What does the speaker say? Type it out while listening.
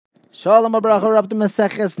Shalom Abracha, we're up to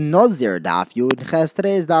Maseches Nozir Daf Yud Ches.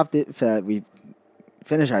 Today's daf, we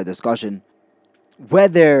finish our discussion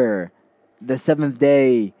whether the seventh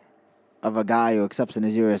day of a guy who accepts an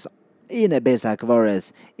Naziris in a Beis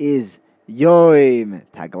HaKvoros is Yom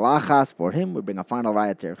Taglachas for him. We bring a final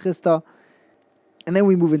riot to Rav Chisda, and then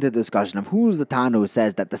we move into the discussion of who's the Tana who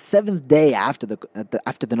says that the seventh day after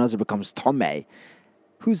the Nazir becomes Tomei.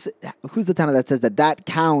 Who's the Tana that says that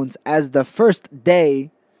counts as the first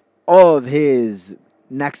day of his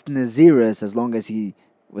next Naziris, as long as he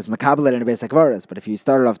was Makabel in a Beis HaKvoros. But if he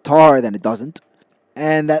started off Tar, then it doesn't.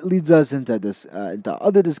 And that leads us into this into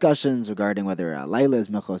other discussions regarding whether Laila is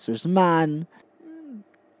Mechos or Zman,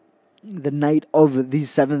 the night of the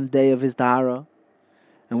seventh day of his Tahara,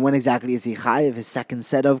 and when exactly is he Chayiv, his second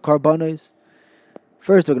set of Karbonos.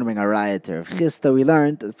 First, we're going to bring a riot to Rav Chisda. We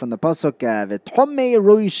learned from the pasuk V'tomei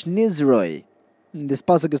roish nizroi. This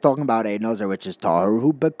pasuk is talking about a Nazir which is Tahar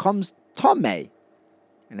who becomes Tomei.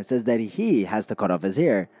 And it says that he has to cut off his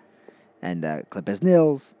hair and clip his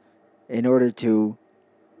nails in order to...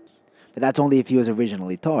 But that's only if he was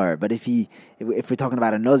originally Tahar. But if we're talking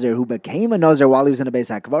about a Nazir who became a Nazir while he was in a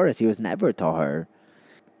Beis HaKvoros, he was never Tahar.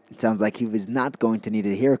 It sounds like he was not going to need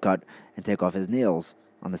a haircut and take off his nails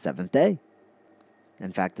on the seventh day.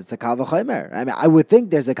 In fact, it's a Kal V'chomer. I mean, I would think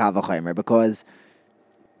there's a Kal V'chomer because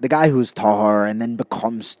the guy who's Tahar and then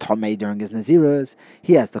becomes Tomei during his Naziros,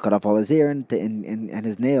 he has to cut off all his hair and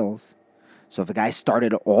his nails. So if a guy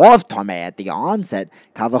started off Tomei at the onset,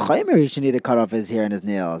 Kal V'chomer, he should need to cut off his hair and his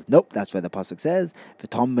nails. Nope, that's where the pasuk says,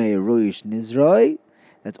 V'tomei roish nizroi.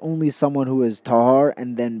 That's only someone who is Tahar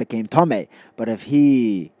and then became Tomei. But if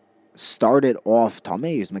he started off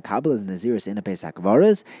Tomei, he was Makabel as Naziris in a Beis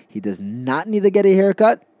HaKvoros, he does not need to get a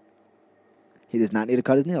haircut. He does not need to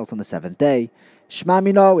cut his nails on the seventh day. Shema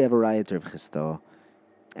Mino, we have a riot to Rav Chisda,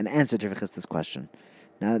 an answer to Rav Chisda's question.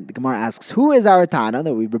 Now, the Gemara asks, who is our Tana,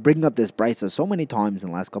 that we've been bringing up this brisa so many times in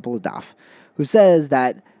the last couple of daf, who says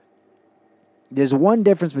that there's one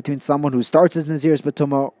difference between someone who starts as Naziris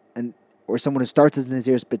B'tumah or someone who starts as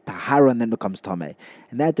Naziris B'tahara and then becomes Tomei.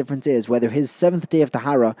 And that difference is whether his seventh day of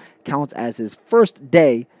Tahara counts as his first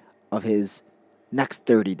day of his next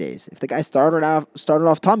 30 days. If the guy started off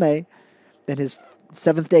Tomei, then his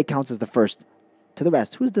seventh day counts as the first to the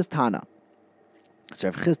rest. Who's this Tana? So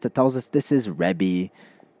Rav Chisda tells us this is Rebbe.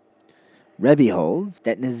 Rebbe holds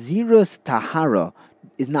that Nazirus Tahara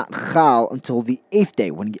is not Chal until the 8th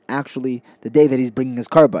day, when the day that he's bringing his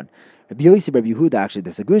Karban. Rabbi Yossi, Rabbi Yehuda actually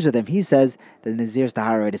disagrees with him. He says that Nazirus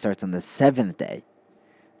Tahara already starts on the 7th day.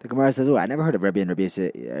 The Gemara says, I never heard of Rebbe and Rabbi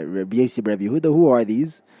Yossi, Rabbi Yehuda. Who are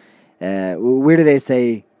these? Where do they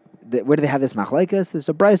have this machlekes? There's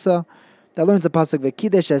a brisa that learns the pasuk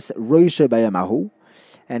v'kidesh es roishe bayamahu,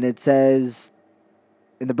 and it says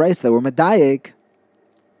in the brisa that we're medayik.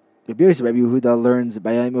 Rabbi Yehuda learns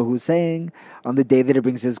bayamahu saying on the day that he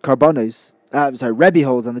brings his karbonos. Rebbe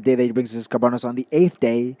holds on the day that he brings his karbonos on the 8th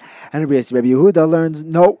day, and Rabbi Yehuda learns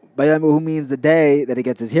no, bayamahu means the day that he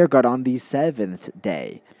gets his haircut on the 7th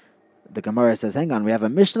day. The Gemara says, hang on, we have a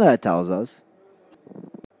Mishnah that tells us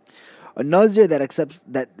a Nazir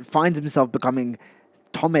that finds himself becoming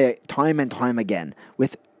Tomei time and time again,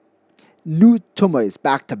 with new Tumas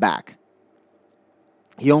back to back.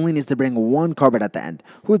 He only needs to bring one karban at the end.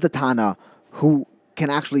 Who's the Tana who can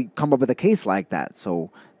actually come up with a case like that?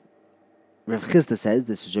 So Rav Chisda says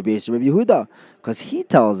this is Rabbi Yehuda, because he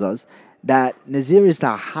tells us that Naziris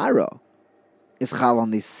Tahara is Chal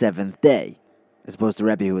on the 7th day, as opposed to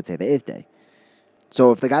Rebbe who would say the 8th day.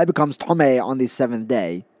 So if the guy becomes Tomei on the 7th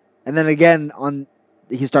day, and then again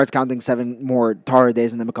he starts counting 7 more Tahara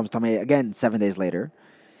days and then becomes Tomei again 7 days later,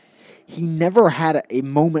 he never had a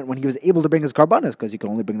moment when he was able to bring his karbanos, because he could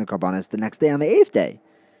only bring the karbanos the next day on the 8th day.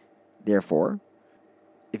 Therefore,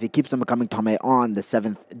 if he keeps on becoming Tomei on the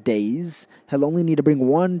 7th days, he'll only need to bring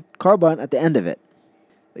one karban at the end of it.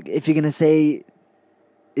 If you're going to say,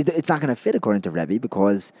 it's not going to fit according to Rebbe,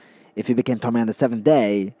 because if he became Tomei on the 7th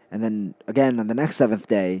day, and then again on the next 7th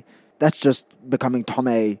day, that's just becoming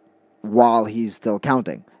Tomei while he's still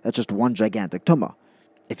counting. That's just one gigantic Tumah.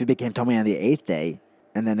 If he became Tomei on the 8th day,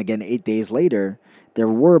 and then again 8 days later, there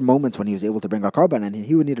were moments when he was able to bring a karban, and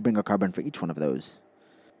he would need to bring a karban for each one of those.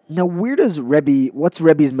 Now, what's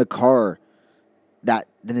Rebbe's makar that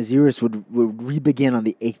the Naziris would re-begin on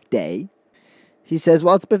the 8th day? He says,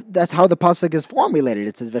 well, that's how the pasuk is formulated.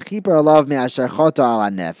 It says, V'chiper alav me'asher choto ala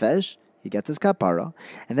nefesh. He gets his kapara.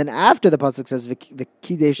 And then after the pasuk says,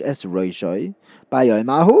 V'kidesh es roishoi b'yoyim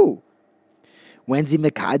ahu. When's he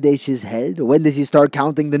mekadesh his head? When does he start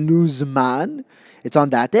counting the new zman? It's on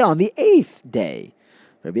that day, on the 8th day.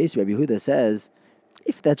 Rabbi Yehuda says,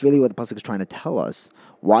 if that's really what the pasuk is trying to tell us,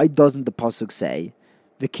 Why doesn't the pasuk say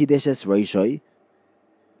v'kidesh es roishoi?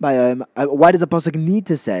 Why does the pasuk need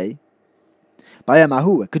to say bayom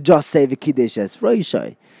ahu? It could just say v'kidesh es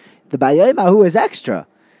roishoi. The bayom ahu is extra.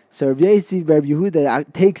 So Rabbi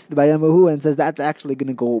Yehuda takes the bayom ahu and says that's actually going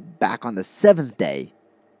to go back on the 7th day.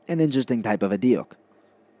 An interesting type of a diuk,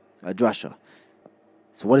 a drasha.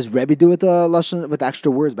 So what does Rebbe do with the lashon, with the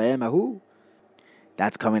extra words bayom ahu?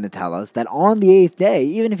 That's coming to tell us that on the 8th day,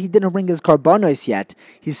 even if he didn't bring his karbanos yet,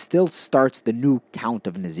 he still starts the new count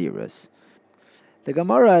of Nazirus. The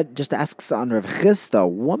Gemara just asks on Rav Chisda,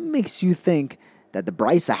 what makes you think that the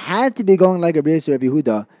Brisa had to be going like Rabbi Yossi Rabbi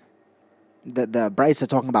Yehuda, the Brisa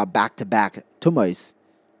talking about back-to-back tumos?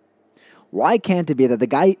 Why can't it be that the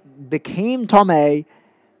guy became Tomei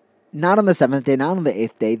not on the 7th day, not on the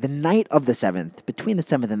 8th day, the night of the 7th, between the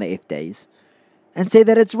 7th and the 8th days, and say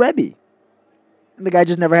that it's Rebbe? And the guy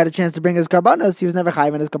just never had a chance to bring his karbanos. He was never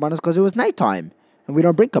chayiv in his karbanos because it was nighttime, and we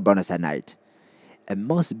don't bring karbanos at night. It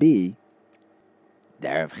must be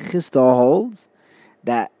that Rav Chisda holds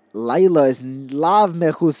that Laila is lav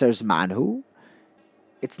mechusers manhu.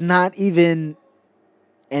 It's not even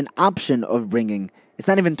an option of bringing. It's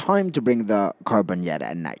not even time to bring the karban yet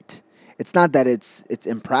at night. It's not that it's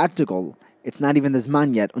impractical. It's not even this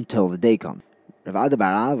man yet until the day comes. Rav Ada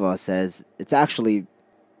bar Ava says it's actually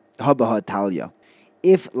habaha talya.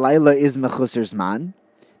 If Laila is mechusers man,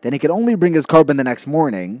 then he can only bring his karban the next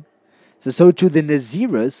morning. So too the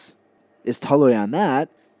Nazirus is taloy on that,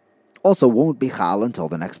 also won't be chal until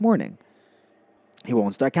the next morning. He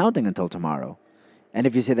won't start counting until tomorrow. And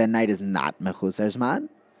if you say that night is not mechusers man,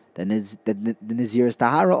 then the Nazirus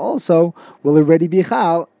tahara also will already be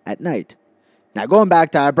chal at night. Now going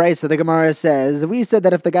back to our brayso, the Gemara says, we said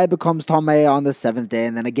that if the guy becomes Tomei on the 7th day,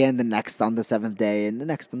 and then again the next on the 7th day, and the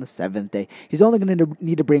next on the 7th day, he's only going to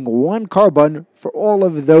need to bring one karban for all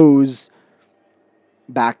of those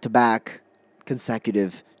back-to-back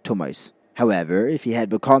consecutive tumos. However, if he had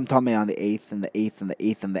become Tomei on the 8th and the 8th and the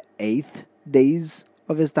 8th and the 8th days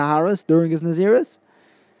of his taharas during his Nazirus,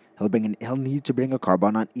 he'll need to bring a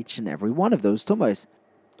karban on each and every one of those tumos.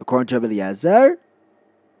 According to Rabbi Eliezer,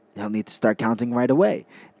 he'll need to start counting right away.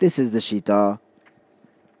 This is the shita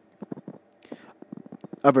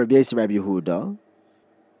of Rabbi Yossi Rabbi Yehuda,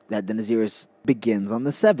 that the Nazirus begins on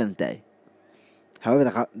the 7th day.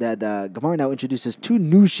 However, the Gemara now introduces two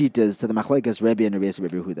new shitas to the Machlokes Rebbe and Rabbi Yossi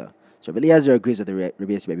Rabbi Yehuda. So Rabbi Eliezer agrees with the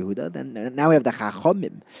Rabbi Yossi Rabbi Yehuda. Then now we have the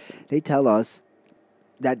Chachomim. They tell us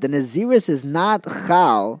that the Nazirus is not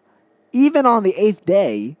chal even on the 8th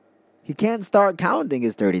day. He can't start counting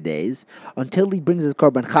his 30 days until he brings his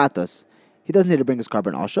karban chatos. He doesn't need to bring his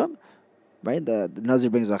karban osham, right? The Nazir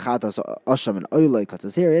brings a chatos, osham, and oiloi,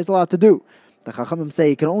 katzas here. He has a lot to do. The Chachamim say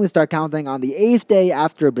he can only start counting on the 8th day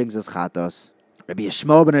after he brings his chatos. Rabbi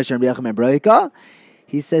Yishmael ben Asher and Rabbi Yochanan ben Broika,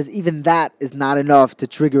 he says even that is not enough to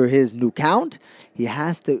trigger his new count. He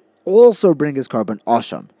has to also bring his karban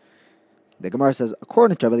osham. The Gemara says,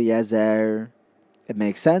 according to Rabbi Eliezer, it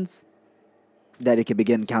makes sense that he can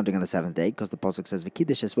begin counting on the 7th day, because the pasuk says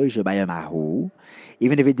v'kiddush es roisho bayom hahu.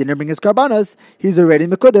 Even if he didn't bring his karbanos, he's already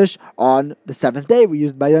mekudesh on the 7th day. We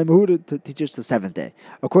used bayom hahu to teach us the 7th day.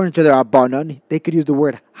 According to the Rabbanon, they could use the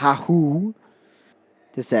word hahu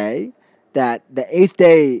to say that the 8th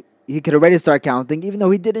day he could already start counting, even though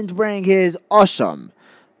he didn't bring his osham.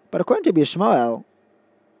 But according to Bishmael,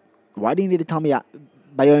 why do you need to tell me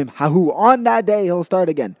bayom hahu? On that day he'll start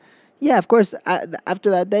again. Yeah, of course, after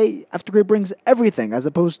that day, after he brings everything, as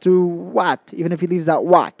opposed to what, even if he leaves out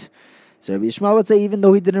what. So Rabbi Yishmael would say, even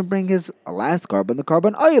though he didn't bring his last karban, the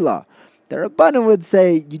karban oila, the Rabbanan would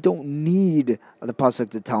say, you don't need the pasuk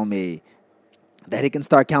to tell me that he can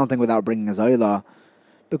start counting without bringing his oila,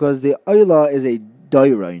 because the oila is a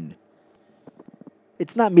doirain.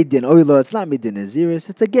 It's not midin oila, it's not midin Nazirus,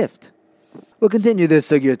 it's a gift. We'll continue this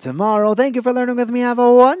sugya tomorrow. Thank you for learning with me. Have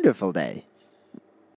a wonderful day.